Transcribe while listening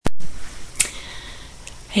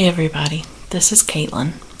Hey everybody, this is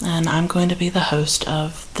Caitlin, and I'm going to be the host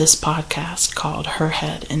of this podcast called Her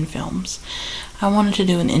Head in Films. I wanted to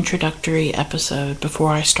do an introductory episode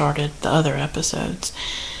before I started the other episodes,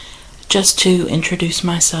 just to introduce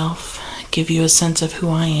myself, give you a sense of who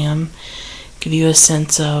I am, give you a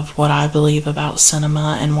sense of what I believe about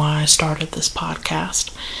cinema and why I started this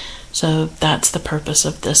podcast. So that's the purpose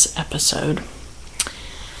of this episode.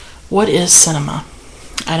 What is cinema?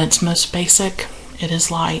 At its most basic, it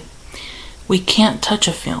is light. We can't touch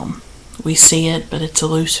a film. We see it, but it's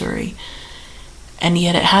illusory. And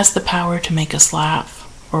yet it has the power to make us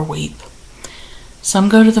laugh or weep. Some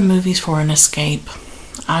go to the movies for an escape.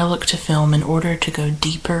 I look to film in order to go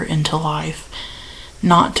deeper into life,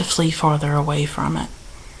 not to flee farther away from it.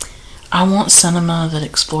 I want cinema that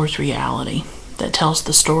explores reality, that tells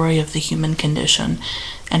the story of the human condition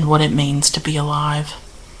and what it means to be alive.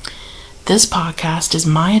 This podcast is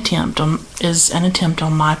an attempt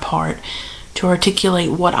on my part to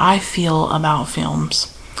articulate what I feel about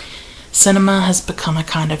films. Cinema has become a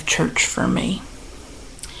kind of church for me,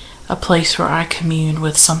 a place where I commune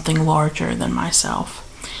with something larger than myself.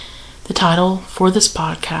 The title for this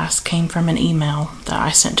podcast came from an email that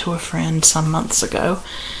I sent to a friend some months ago.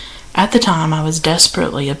 At the time, I was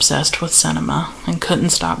desperately obsessed with cinema and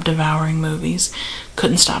couldn't stop devouring movies,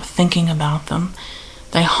 couldn't stop thinking about them.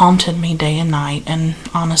 They haunted me day and night, and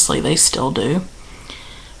honestly, they still do.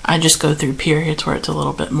 I just go through periods where it's a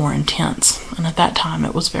little bit more intense, and at that time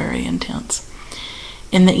it was very intense.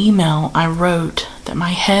 In the email, I wrote that my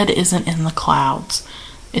head isn't in the clouds,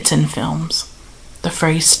 it's in films. The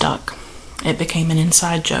phrase stuck. It became an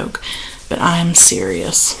inside joke, but I am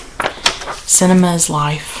serious. Cinema is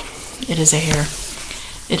life. It is air.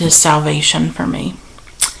 It is salvation for me.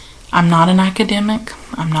 I'm not an academic.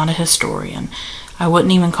 I'm not a historian. I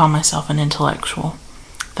wouldn't even call myself an intellectual.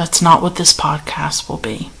 That's not what this podcast will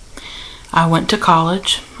be. I went to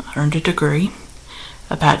college, earned a degree,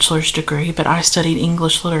 a bachelor's degree, but I studied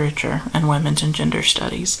English literature and women's and gender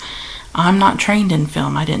studies. I'm not trained in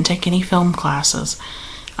film. I didn't take any film classes.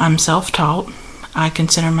 I'm self-taught. I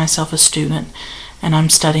consider myself a student, and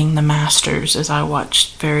I'm studying the masters as I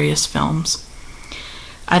watch various films.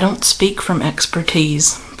 I don't speak from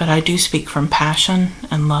expertise, but I do speak from passion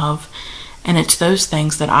and love, and it's those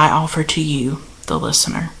things that I offer to you, the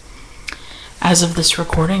listener. As of this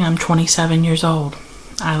recording, I'm 27 years old.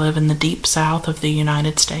 I live in the deep south of the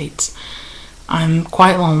United States. I'm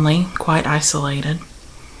quite lonely, quite isolated.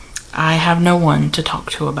 I have no one to talk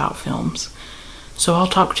to about films, so I'll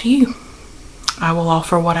talk to you. I will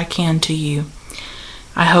offer what I can to you.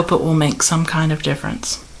 I hope it will make some kind of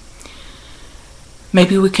difference.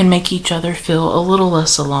 Maybe we can make each other feel a little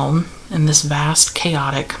less alone in this vast,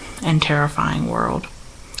 chaotic, and terrifying world.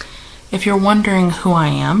 If you're wondering who I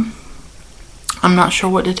am, I'm not sure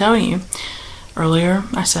what to tell you. Earlier,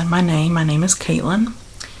 I said my name. My name is Caitlin.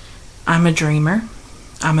 I'm a dreamer.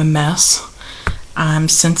 I'm a mess. I'm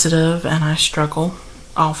sensitive and I struggle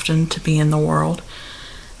often to be in the world.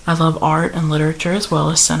 I love art and literature as well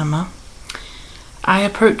as cinema. I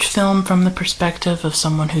approach film from the perspective of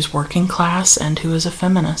someone who's working class and who is a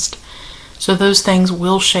feminist. So those things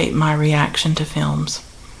will shape my reaction to films.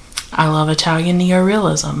 I love Italian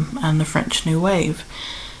neorealism and the French New Wave.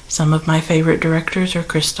 Some of my favorite directors are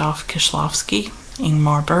Krzysztof Kieślowski,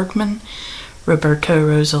 Ingmar Bergman, Roberto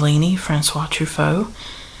Rossellini, Francois Truffaut,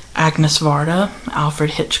 Agnes Varda,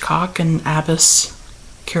 Alfred Hitchcock, and Abbas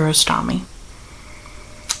Kiarostami.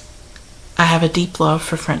 I have a deep love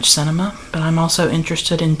for French cinema, but I'm also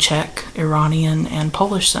interested in Czech, Iranian, and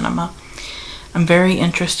Polish cinema. I'm very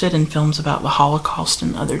interested in films about the Holocaust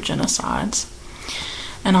and other genocides.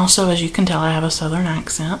 And also, as you can tell, I have a southern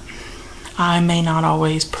accent. I may not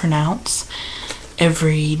always pronounce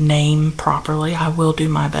every name properly. I will do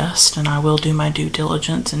my best, and I will do my due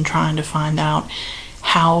diligence in trying to find out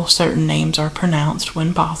how certain names are pronounced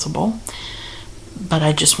when possible. But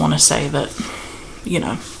I just want to say that,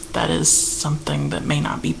 that is something that may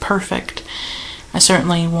not be perfect. I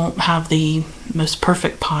certainly won't have the most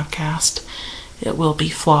perfect podcast. It will be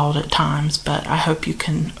flawed at times, but I hope you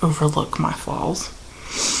can overlook my flaws.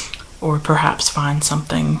 Or perhaps find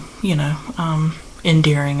something,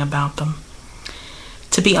 endearing about them.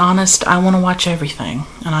 To be honest, I want to watch everything,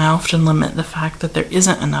 and I often limit the fact that there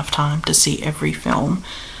isn't enough time to see every film.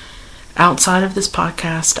 Outside of this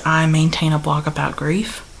podcast, I maintain a blog about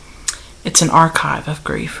grief. It's an archive of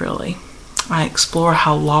grief, really. I explore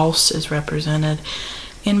how loss is represented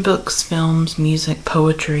in books, films, music,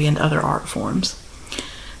 poetry, and other art forms.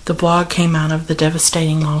 The blog came out of the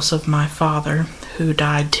devastating loss of my father, who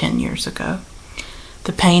died 10 years ago.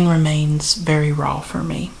 The pain remains very raw for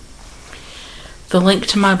me. The link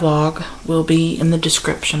to my blog will be in the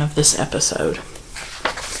description of this episode.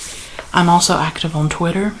 I'm also active on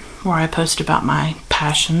Twitter, where I post about my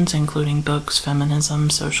passions, including books, feminism,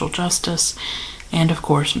 social justice, and of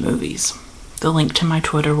course movies. The link to my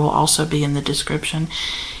Twitter will also be in the description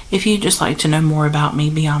if you'd just like to know more about me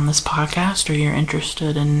beyond this podcast, or you're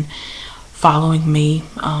interested in following me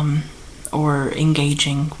or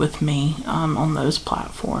engaging with me on those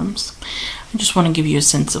platforms. I just want to give you a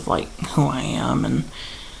sense of like who I am and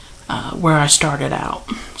where I started out.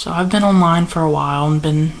 So I've been online for a while and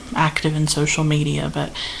been active in social media,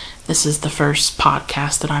 but this is the first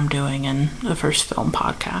podcast that I'm doing and the first film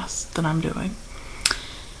podcast that I'm doing.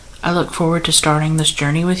 I look forward to starting this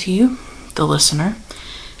journey with you, the listener.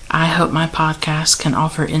 I hope my podcast can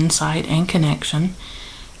offer insight and connection.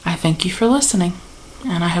 I thank you for listening,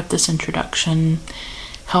 and I hope this introduction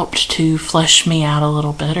helped to flesh me out a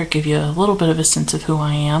little bit or give you a little bit of a sense of who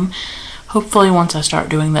I am. Hopefully once I start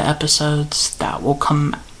doing the episodes, that will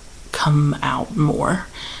come out more.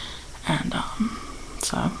 And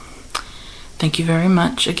so thank you very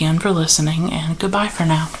much again for listening, and goodbye for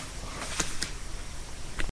now.